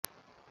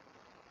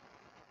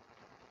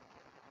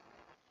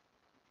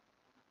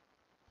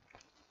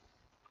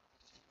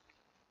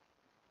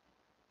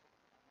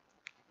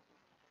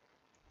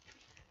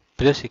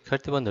প্রিয়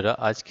শিক্ষার্থী বন্ধুরা,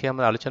 আজকে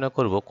আমরা আলোচনা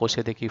করব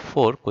কোষে দেখি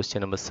 4 কোশ্চেন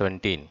নম্বর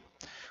 17।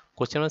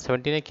 কোশ্চেন নম্বর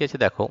 17 এ কি আছে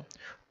দেখো,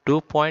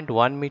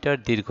 2.1 মিটার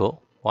দীর্ঘ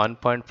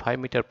 1.5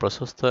 মিটার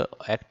প্রশস্ত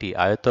একটি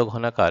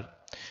আয়তঘনাকার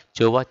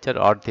চৌবাচ্চার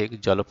অর্ধেক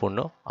জলপূর্ণ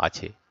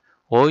আছে।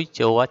 ওই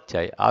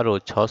চৌবাচ্চায় আরও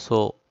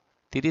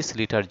 630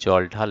 লিটার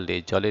জল ঢাললে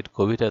জলের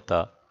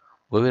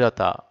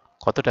গভীরতা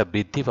কতটা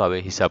বৃদ্ধি পাবে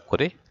হিসাব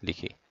করে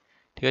লিখি।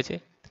 ঠিক আছে,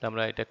 তাহলে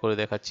আমরা এটা করে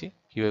দেখাচ্ছি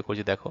কিভাবে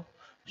করছি। দেখো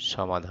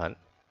সমাধান।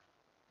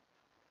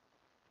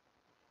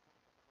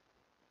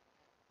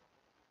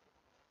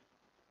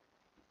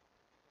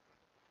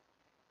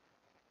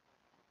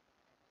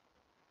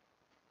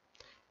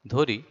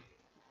 ধরি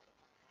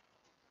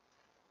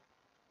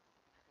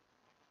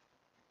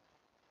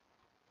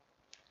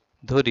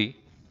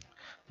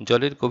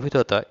জলের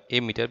গভীরতা এ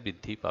মিটার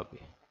বৃদ্ধি পাবে।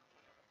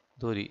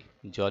 ধরি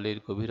জলের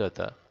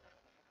গভীরতা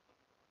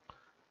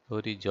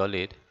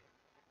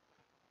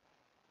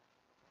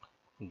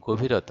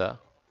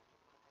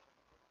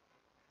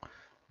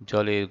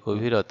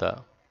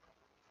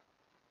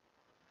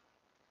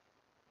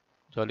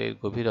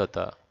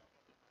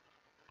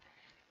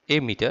এ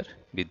মিটার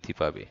বৃদ্ধি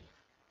পাবে।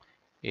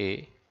 এ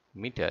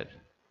মিটার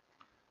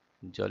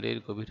জলের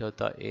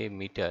গভীরতা এ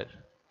মিটার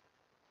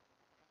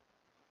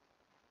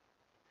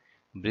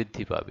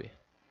বৃদ্ধি পাবে।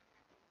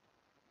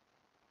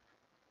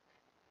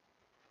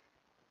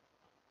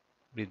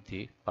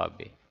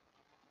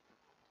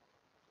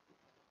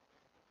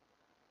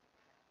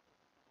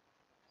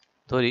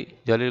 ধরি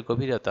জলের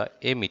গভীরতা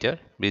এ মিটার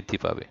বৃদ্ধি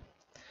পাবে।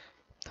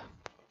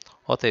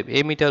 অতএব এ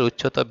মিটার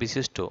উচ্চতা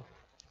বিশিষ্ট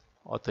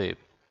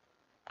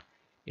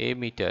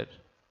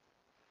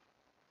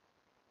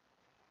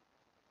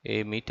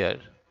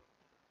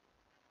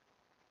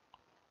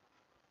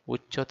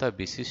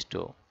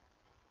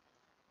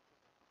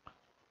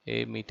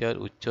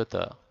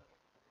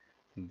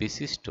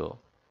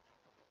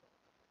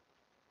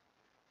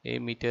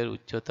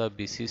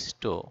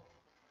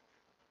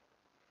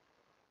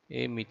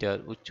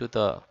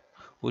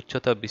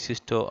উচ্চতা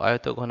বিশিষ্ট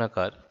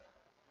আয়তঘনাকার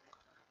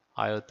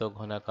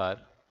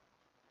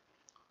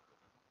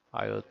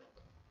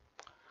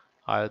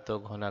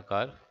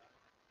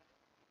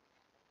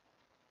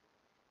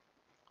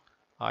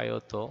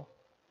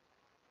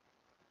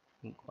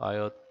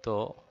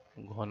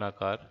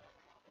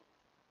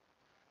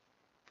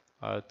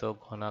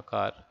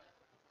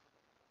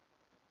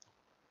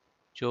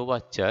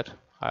চৌবাচ্চার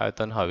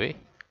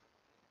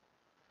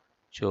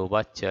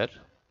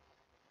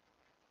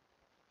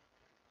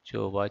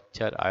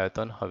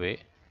আয়তন হবে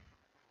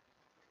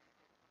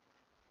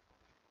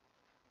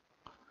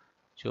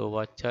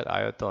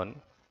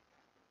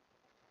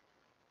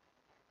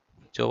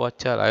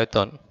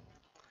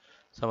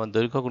সমান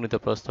দৈর্ঘ্য গুণিত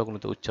প্রস্থ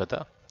গুণিত উচ্চতা,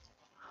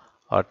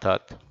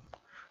 অর্থাৎ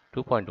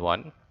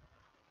 2.1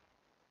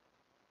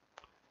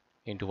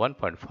 into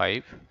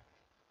 1.5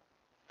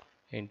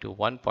 into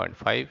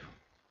 1.5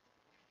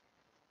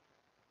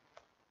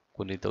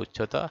 গুণিত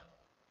উচ্চতা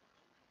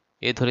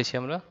এ ধরেছি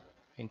আমরা,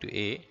 ইন্টু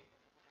এ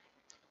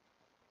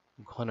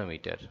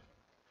ঘনমিটার।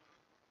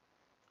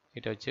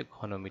 এটা হচ্ছে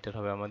ঘনমিটার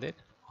হবে আমাদের,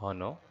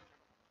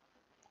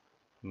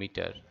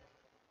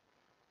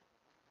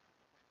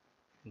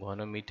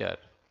 ঘনমিটার।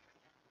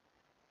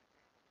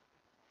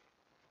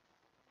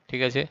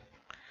 ঠিক আছে,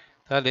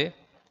 তাহলে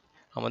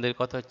আমাদের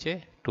কথা হচ্ছে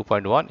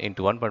 2.1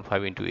 into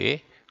 1.5 into a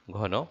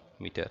ঘন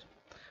মিটার।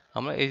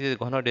 আমরা এই যে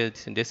ঘন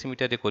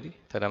ডেসিমিটারে করি,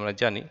 তাহলে আমরা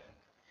জানি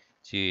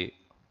যে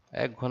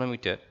এক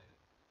ঘনমিটার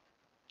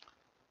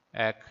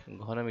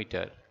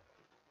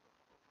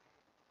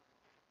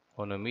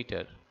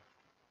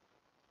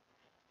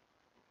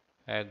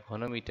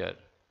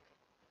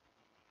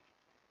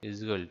is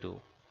equal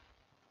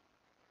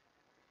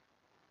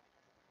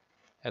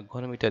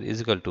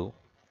to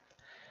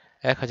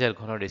 1000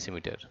 ঘন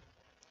ডেসিমিটার।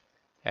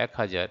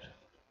 1000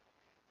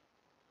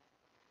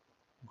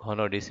 ঘন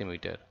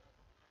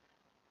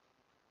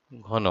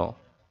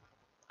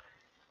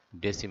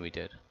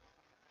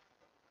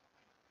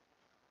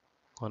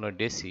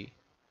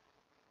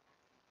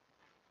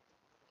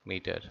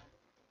ডেসিমিটার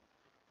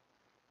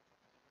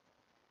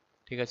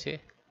ঠিক আছে,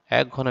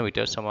 1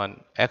 ঘনমিটার সমান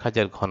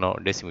 1000 ঘন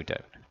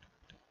ডেসিমিটার।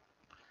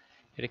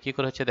 এটা কি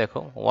করে হচ্ছে দেখো,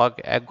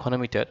 1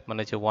 ঘনমিটার মানে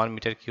হচ্ছে 1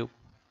 মিটার কিউব,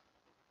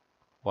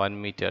 1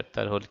 মিটার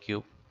তার হোল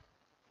কিউব।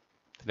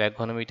 1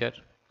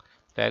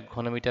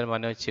 ঘনমিটার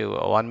মানে হচ্ছে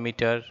 1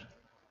 metre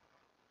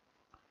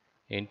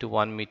into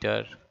 1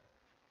 metre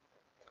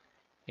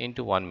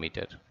into 1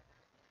 metre.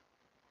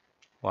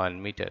 1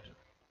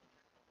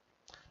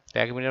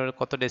 metre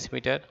কত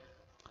ডেসিমিটার?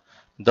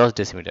 10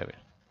 ডেসিমিটার।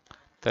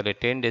 তাহলে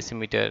 10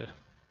 decimetre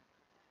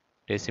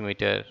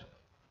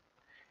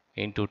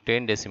into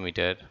 10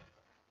 decimetre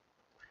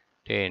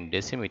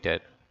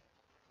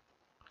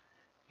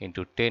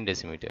into 10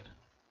 decimetre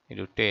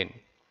into 10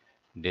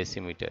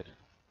 decimetre.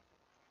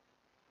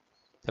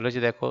 তাহলে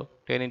হচ্ছে দেখো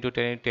 10 ইন্টু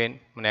 10 ইন্টু 10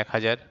 মানে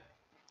 1000,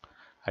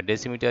 আর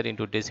ডেসিমিটার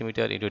ইন্টু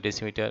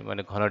ডেসিমিটার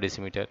মানে ঘন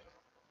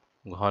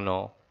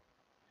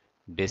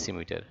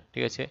ডেসিমিটার।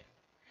 ঠিক আছে,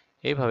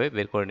 এইভাবে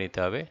বের করে নিতে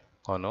হবে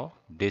ঘন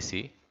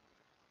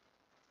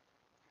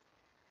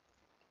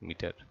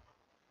মিটার।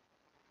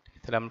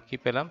 তাহলে আমরা কি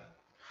পেলাম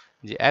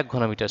যে 1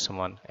 ঘনমিটার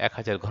সমান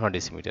 1000 ঘন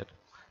ডেসিমিটার।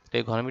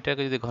 এই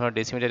ঘনমিটারকে যদি ঘন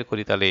ডেসিমিটার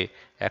করি তাহলে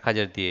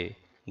 1000 দিয়ে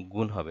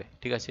গুণ হবে,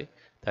 ঠিক আছে।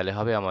 তাহলে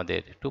হবে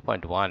আমাদের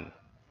 2.1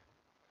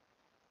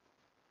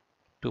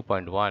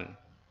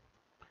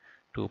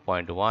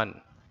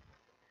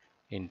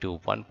 into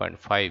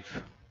 1.5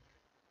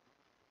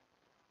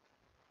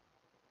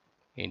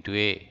 into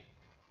a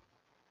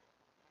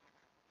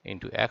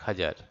into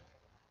 1000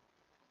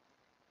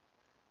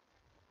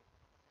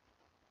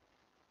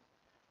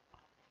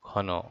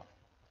 ঘন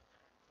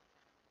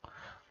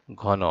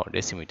ঘন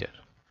ডেসিমিটার,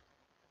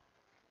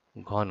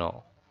 ঘন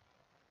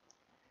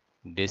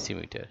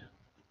ডেসিমিটার,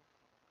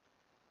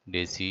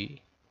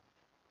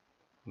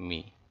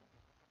 ডেসিমি।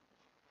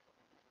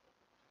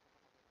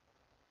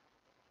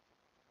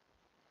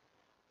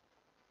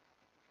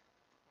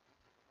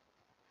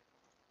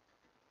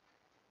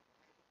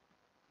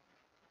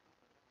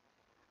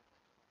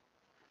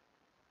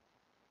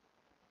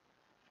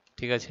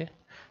 ঠিক আছে,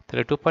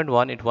 তাহলে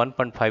 2.1 into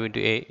 1.5 into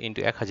a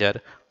into 1000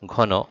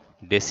 ঘন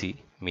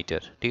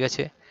ডেসিমিটার। ঠিক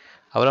আছে,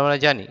 আবার আমরা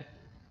জানি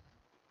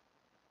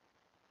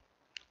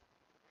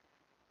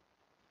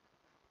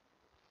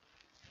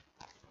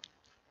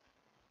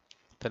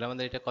তাহলে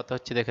আমাদের এটা কত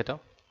হচ্ছে দেখে নাও,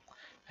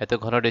 এত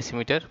ঘন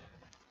ডেসিমিটার।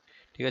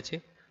 ঠিক আছে,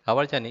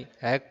 আবার জানি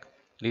 1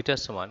 লিটার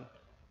সমান,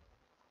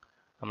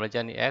 আমরা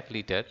জানি 1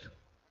 লিটার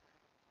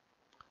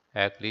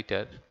 1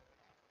 লিটার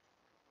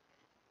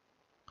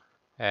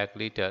 1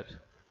 লিটার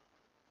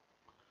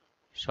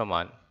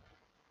সমান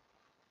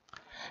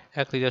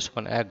 1 লিটার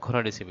সমান 1 ঘন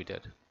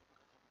ডেসিমিটার,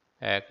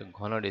 1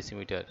 ঘন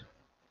ডেসিমিটার,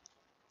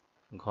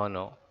 ঘন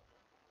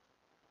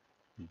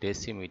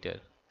ডেসিমিটার,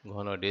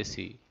 ঘন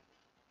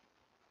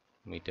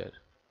ডেসিমিটার।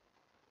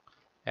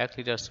 1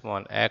 লিটার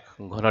সমান 1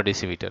 ঘন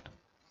ডেসিমিটার।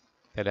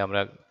 তাহলে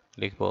আমরা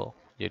লিখব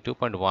যে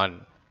 2.1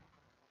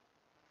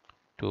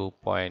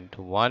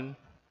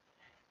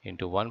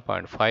 into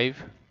 1.5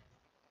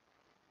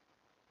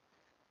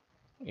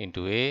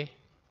 into a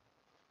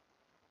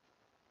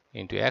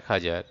into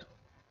 1000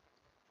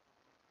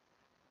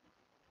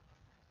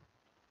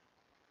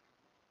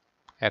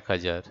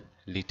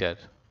 litre,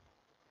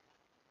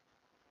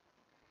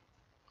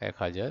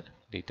 1000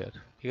 litre.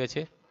 ঠিক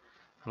আছে,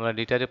 আমরা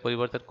লিটারে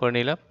পরিবর্তন করে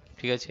নিলাম।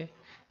 ঠিক আছে,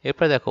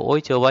 এরপর দেখো ওই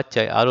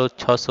চৌবাচ্চায় আরও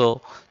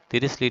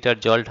 630 লিটার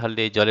জল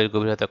ঢাললে জলের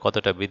গভীরতা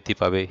কতটা বৃদ্ধি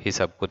পাবে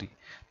হিসাব করি।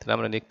 তাহলে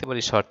আমরা লিখতে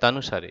পারি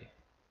শর্তানুসারে,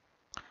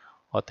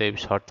 অতএব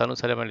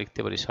শর্তানুসারে আমরা লিখতে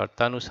পারি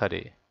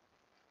শর্তানুসারে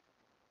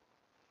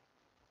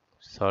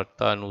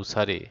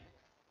শর্তানুসারে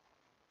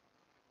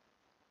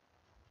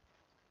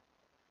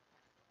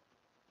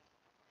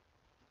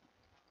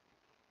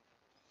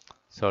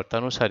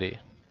শর্তানুসারে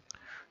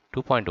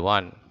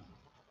 2.1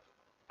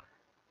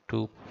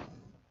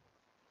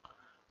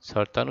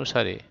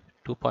 শর্তানুসারে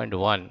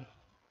 2.1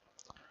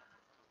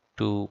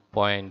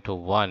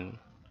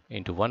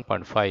 into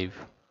 1.5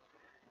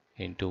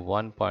 into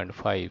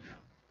 1.5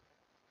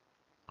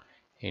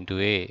 into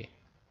a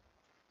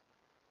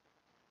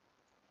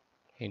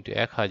into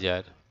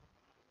 1000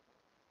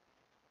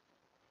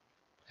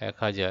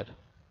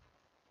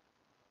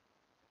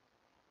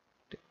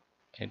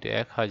 into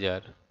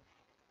 1000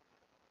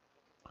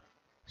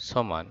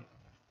 সমান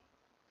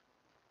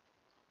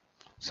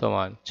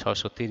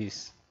 630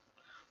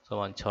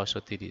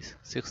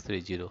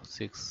 630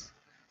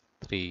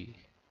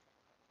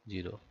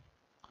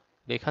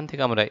 এখান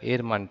থেকে আমরা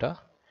এর মানটা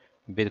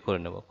বের করে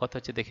নেব। কত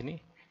হচ্ছে দেখে নি,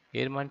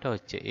 এর মানটা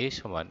হচ্ছে a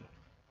সমান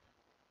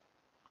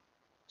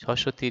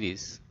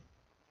 630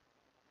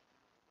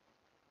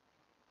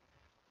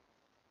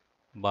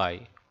 বাই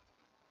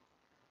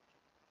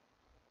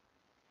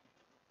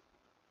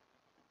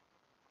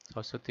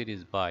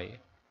 630 বাই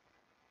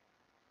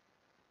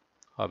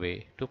হবে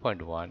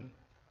 2.1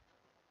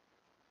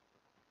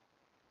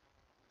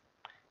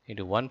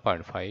 into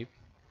 1.5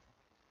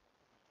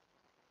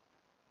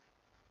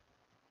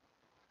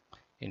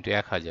 into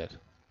 1000।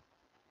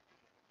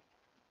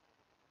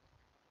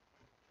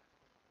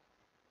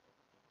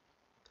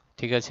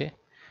 ঠিক আছে,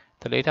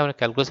 তাহলে এটা আমরা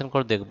ক্যালকুলেশন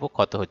করে দেখব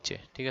কত হচ্ছে।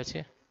 ঠিক আছে,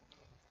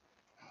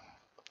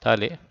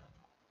 তাহলে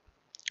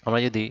আমরা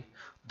যদি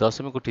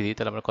দশমিক উঠিয়ে দিই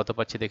তাহলে আমরা কত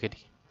পাচ্ছি দেখে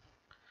নিই।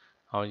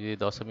 আমরা যদি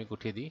দশমিক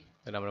উঠিয়ে দিই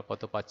তাহলে আমরা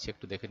কত পাচ্ছি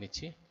একটু দেখে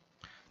নিচ্ছি।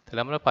 তাহলে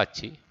আমরা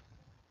পাচ্ছি,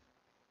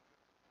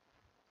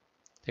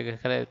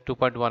 এখানে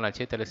 2.1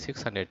 আছে, তাহলে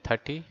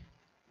 630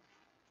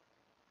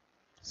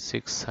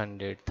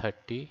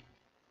 630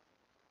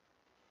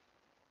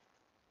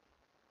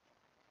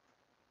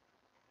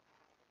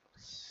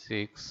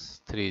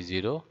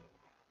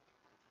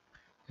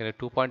 এখানে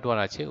 2.1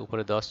 আছে,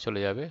 উপরে 10 চলে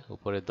যাবে,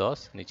 উপরে 10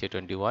 নিচে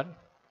 21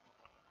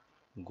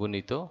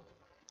 গুণিত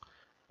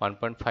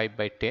 1.5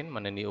 বাই 10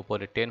 মানে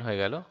উপরে 10 হয়ে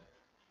গেল,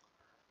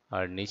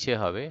 আর নিচে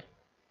হবে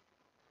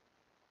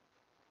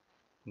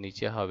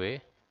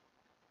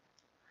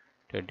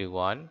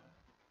 21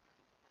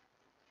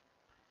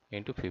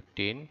 into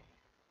 15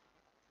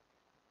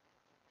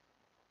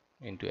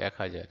 into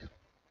 1000।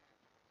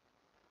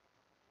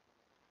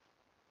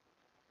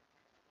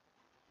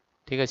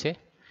 ঠিক আছে,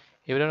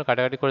 এবারে আমরা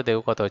কাটাকাটি করে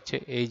দেখব কত হচ্ছে।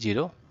 এই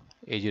 0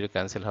 এই জিরো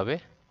ক্যান্সেল হবে,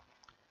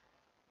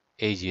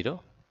 এই জিরো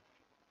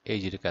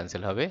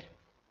ক্যান্সেল হবে,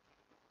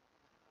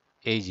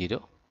 এই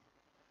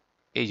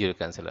জিরো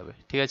ক্যান্সেল হবে।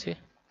 ঠিক আছে,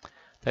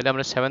 তাহলে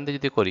আমরা 7 দিয়ে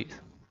যদি করি,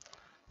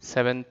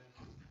 7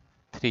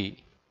 3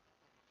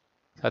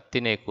 7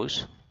 3 21,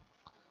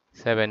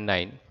 7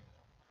 9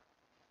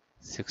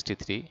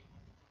 63,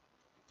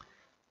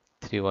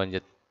 3 1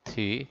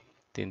 3,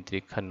 3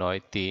 3 9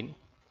 3,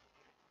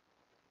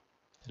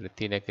 তাহলে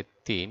 3 1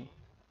 3,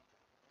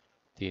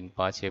 3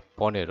 5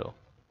 15,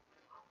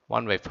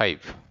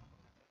 1/5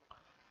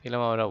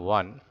 পেলাম আমরা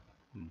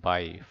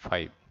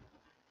 1/5,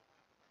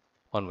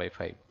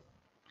 1/5।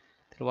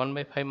 তাহলে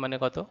 1/5 মানে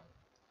কত?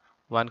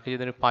 1কে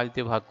যদি আমি 5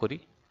 দিয়ে ভাগ করি,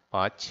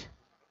 5,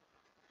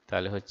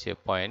 তাহলে হচ্ছে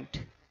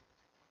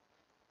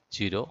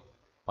 0.0,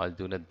 5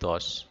 দুগুণে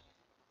 10,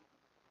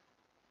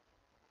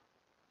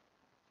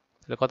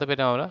 তাহলে কত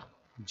পেলাম আমরা?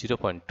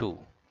 0.2,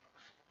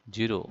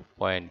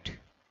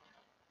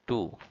 0.2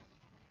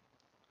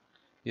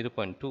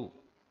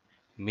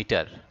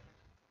 মিটার,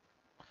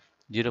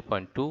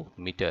 0.2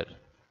 মিটার।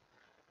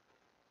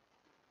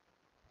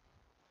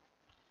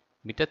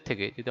 মিটার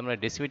থেকে যদি আমরা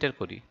ডেসিমিটার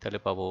করি তাহলে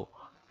পাবো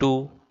 2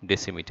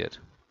 ডেসিমিটার,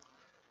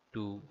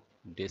 2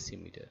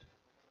 ডেসিমিটার,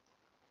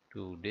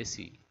 2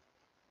 ডেসিমিটার।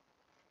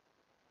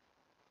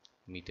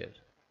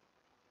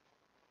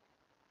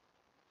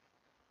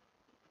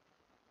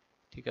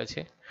 ঠিক আছে,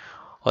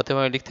 অতএব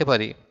আমি লিখতে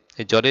পারি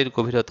যে জলের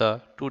গভীরতা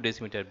 2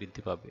 ডেসিমিটার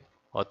বৃদ্ধি পাবে।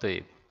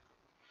 অতএব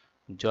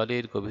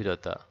জলের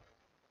গভীরতা,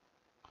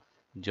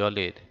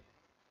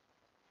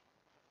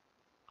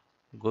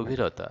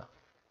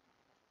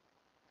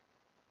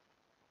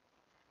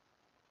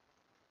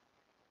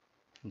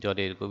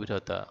 জলের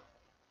গভীরতা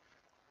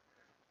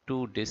 2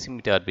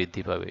 ডেসিমিটার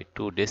বৃদ্ধি পাবে,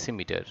 2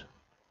 ডেসিমিটার,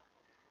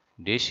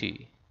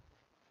 ডেসিমিটার,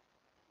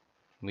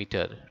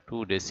 2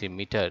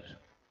 ডেসিমিটার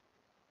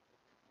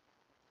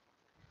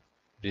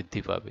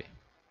বৃদ্ধি পাবে,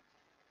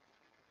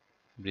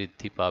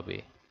 বৃদ্ধি পাবে।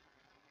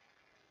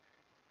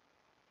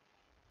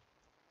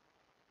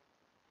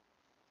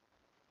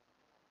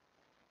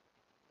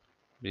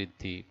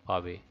 বৃদ্ধি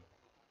পাবে,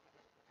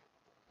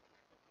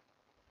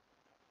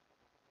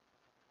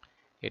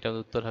 এটা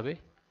উত্তর হবে।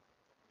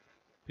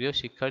 প্রিয়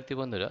শিক্ষার্থী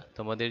বন্ধুরা,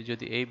 তোমাদের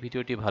যদি এই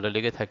ভিডিওটি ভালো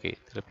লেগে থাকে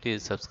তাহলে please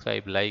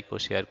subscribe, like O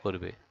share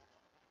করবে।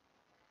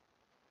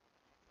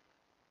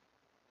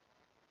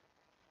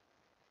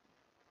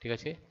 ঠিক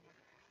আছে,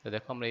 তো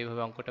দেখো আমরা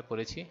এইভাবে অঙ্কটা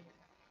করেছি।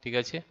 ঠিক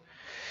আছে,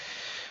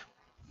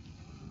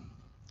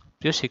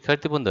 প্রিয়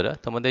শিক্ষার্থী বন্ধুরা,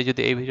 তোমাদের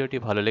যদি এই ভিডিওটি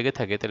ভালো লেগে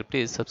থাকে তাহলে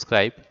please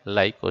subscribe,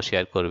 like O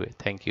share করবে।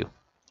 Thank you.